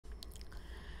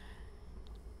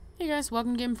Hey guys,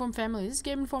 welcome to Game Informed Family. This is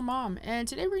Game Informed Mom, and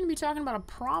today we're going to be talking about a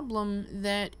problem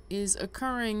that is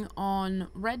occurring on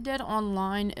Red Dead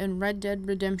Online and Red Dead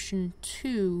Redemption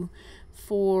 2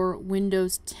 for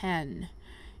Windows 10.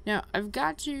 Now, I've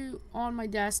got you on my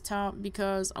desktop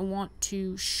because I want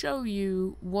to show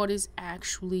you what is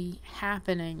actually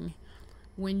happening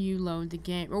when you load the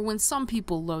game, or when some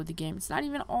people load the game. It's not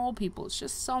even all people, it's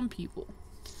just some people.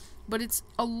 But it's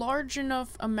a large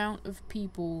enough amount of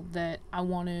people that I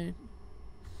want to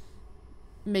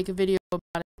make a video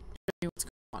about it, show you what's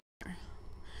going on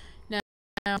here.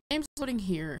 Now game's loading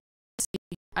here.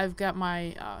 See, I've got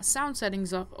my sound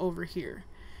settings up over here.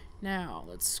 Now,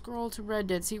 let's scroll to Red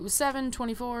Dead. See, it was 7,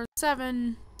 24,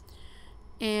 7,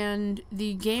 and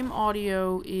the game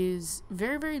audio is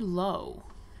very, very low.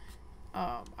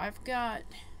 I've got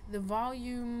the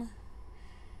volume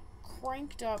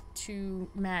cranked up to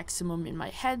maximum in my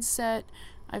headset.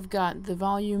 I've got the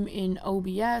volume in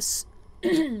OBS,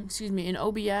 excuse me, in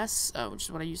OBS, which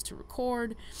is what I use to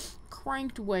record,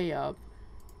 cranked way up.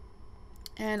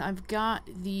 And I've got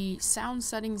the sound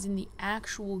settings in the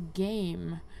actual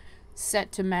game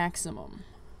set to maximum.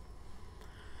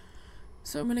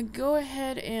 So I'm going to go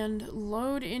ahead and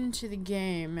load into the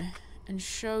game and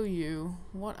show you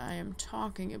what I am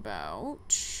talking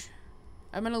about.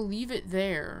 I'm going to leave it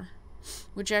there,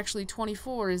 which actually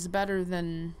 24 is better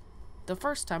than the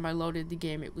first time I loaded the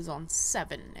game. It was on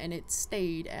 7, and it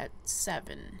stayed at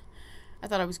 7. I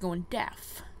thought I was going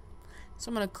deaf. So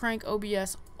I'm going to crank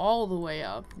OBS all the way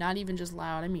up. Not even just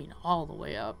loud, I mean all the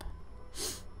way up.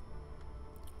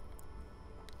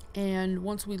 And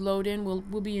once we load in,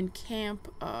 we'll be in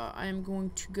camp. I am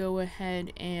going to go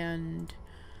ahead and...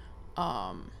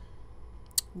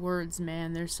 words,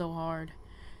 man, they're so hard.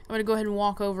 I'm gonna go ahead and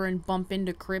walk over and bump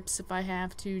into Crips if I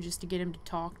have to, just to get him to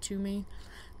talk to me,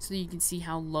 so that you can see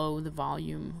how low the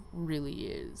volume really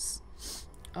is.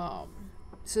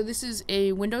 So this is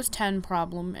a Windows 10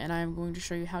 problem, and I'm going to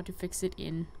show you how to fix it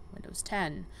in Windows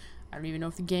 10. I don't even know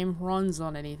if the game runs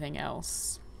on anything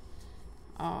else.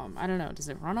 I don't know. Does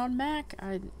it run on Mac?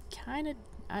 I mean,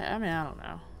 I don't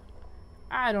know.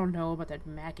 I don't know about that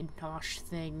Macintosh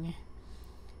thing.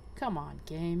 Come on,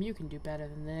 game. You can do better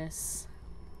than this.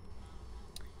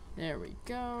 There we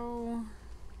go.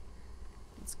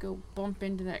 Let's go bump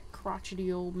into that crotchety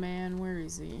old man. Where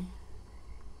is he?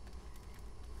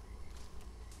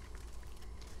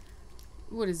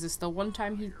 What is this? The one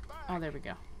time he... Oh, there we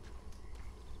go.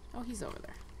 Oh, he's over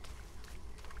there.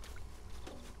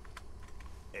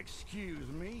 Excuse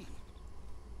me.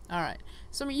 Alright.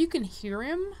 So, I mean, you can hear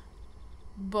him,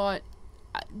 but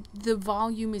the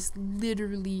volume is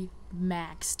literally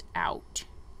maxed out,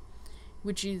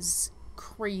 which is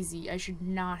crazy. I should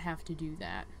not have to do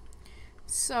that.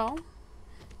 So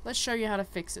let's show you how to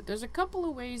fix it. There's a couple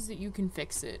of ways that you can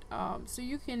fix it. So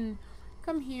you can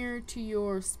come here to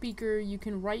your speaker, you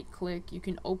can right click, you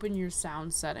can open your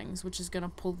sound settings, which is going to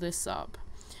pull this up.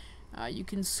 You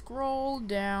can scroll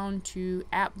down to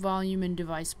app volume and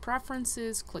device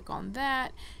preferences, click on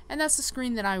that, and that's the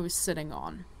screen that I was sitting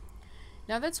on.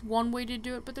 Now that's one way to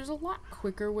do it, but there's a lot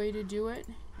quicker way to do it,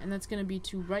 and that's going to be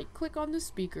to right click on the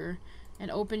speaker and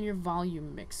open your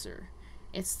volume mixer.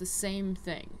 It's the same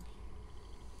thing.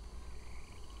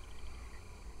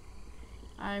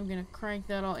 I'm going to crank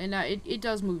that all, and now it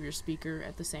does move your speaker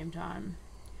at the same time.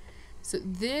 So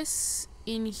this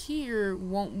in here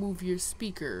won't move your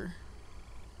speaker.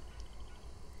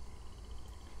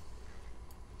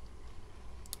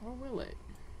 Or will it?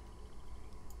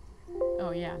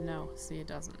 Oh yeah, no. See, it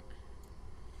doesn't.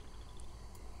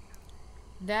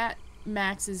 That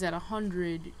maxes at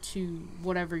 100 to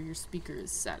whatever your speaker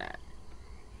is set at.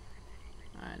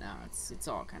 I know, it's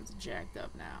all kinds of jacked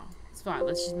up now. It's fine,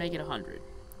 let's just make it 100.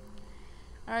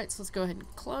 Alright, so let's go ahead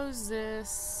and close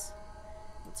this.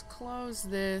 Let's close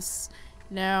this.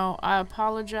 Now, I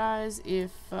apologize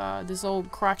if this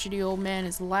old crotchety old man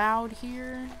is loud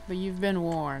here, but you've been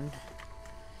warned.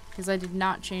 Because I did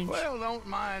not change... Well, don't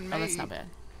mind me. Oh, that's not bad.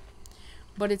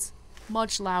 But it's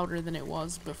much louder than it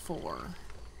was before.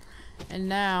 And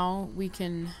now we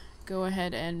can go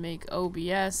ahead and make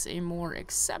OBS a more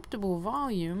acceptable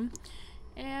volume,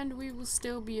 and we will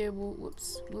still be able...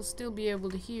 Whoops. We'll still be able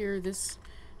to hear this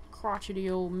crotchety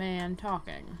old man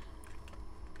talking.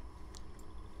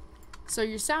 So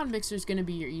your sound mixer is going to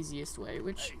be your easiest way,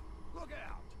 which... Hey, look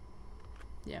out.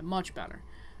 Yeah, much better.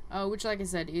 Which, like I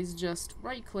said, is just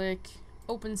right-click,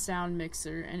 open sound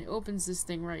mixer, and it opens this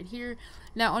thing right here.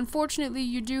 Now, unfortunately,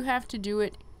 you do have to do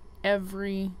it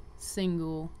every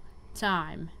single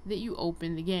time that you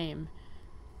open the game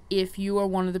if you are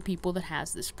one of the people that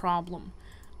has this problem.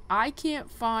 I can't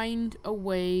find a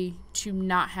way to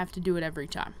not have to do it every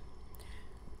time.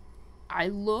 I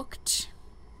looked.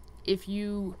 If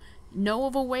you know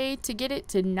of a way to get it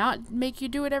to not make you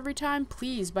do it every time,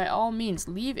 please, by all means,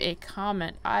 leave a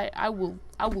comment. I will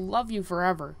love you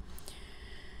forever.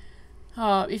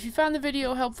 If you found the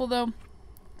video helpful, though,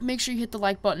 make sure you hit the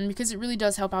like button, because it really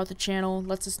does help out the channel.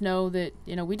 Lets us know that,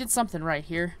 you know, we did something right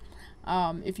here.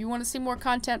 If you want to see more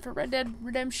content for Red Dead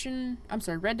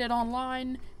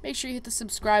Online, make sure you hit the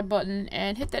subscribe button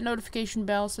and hit that notification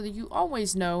bell so that you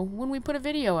always know when we put a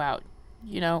video out.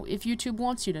 You know, if YouTube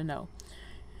wants you to know.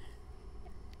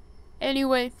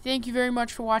 Anyway, thank you very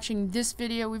much for watching this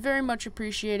video. We very much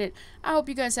appreciate it. I hope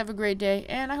you guys have a great day,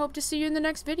 and I hope to see you in the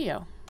next video.